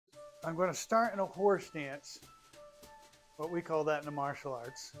I'm going to start in a horse stance. What we call that in the martial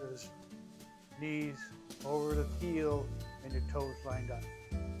arts is knees over the heel and your toes lined up.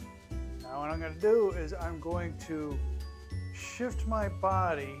 Now what I'm going to do is I'm going to shift my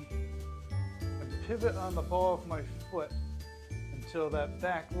body and pivot on the ball of my foot until that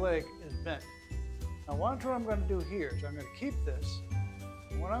back leg is bent. Now watch what I'm going to do here. So I'm going to keep this.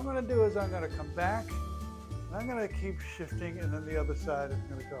 And what I'm going to do is I'm going to come back and I'm going to keep shifting, and then the other side is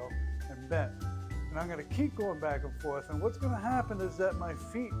going to go and bend. And I'm going to keep going back and forth, and what's going to happen is that my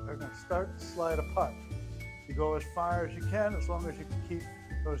feet are going to start to slide apart. You go as far as you can, as long as you can keep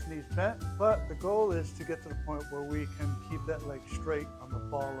those knees bent, but the goal is to get to the point where we can keep that leg straight on the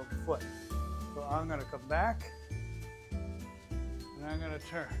ball of the foot. So I'm going to come back, and I'm going to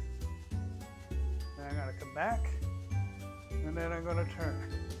turn. And I'm going to come back, and then I'm going to turn.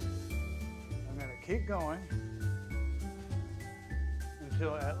 I'm going to keep going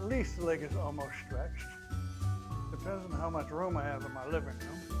until at least the leg is almost stretched. Depends on how much room I have in my living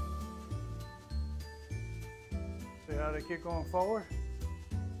room. See how they keep going forward?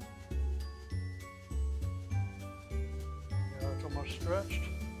 You know, it's almost stretched.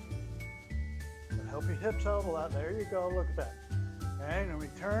 It'll help your hips out a lot. There you go, look at that. Okay, then we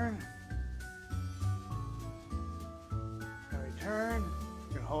turn. And we turn.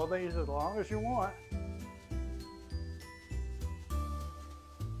 You can hold these as long as you want.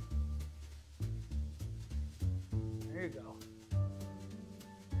 There you go.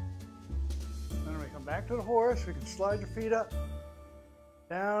 Then we come back to the horse. We can slide your feet up,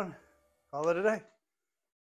 down, call it a day.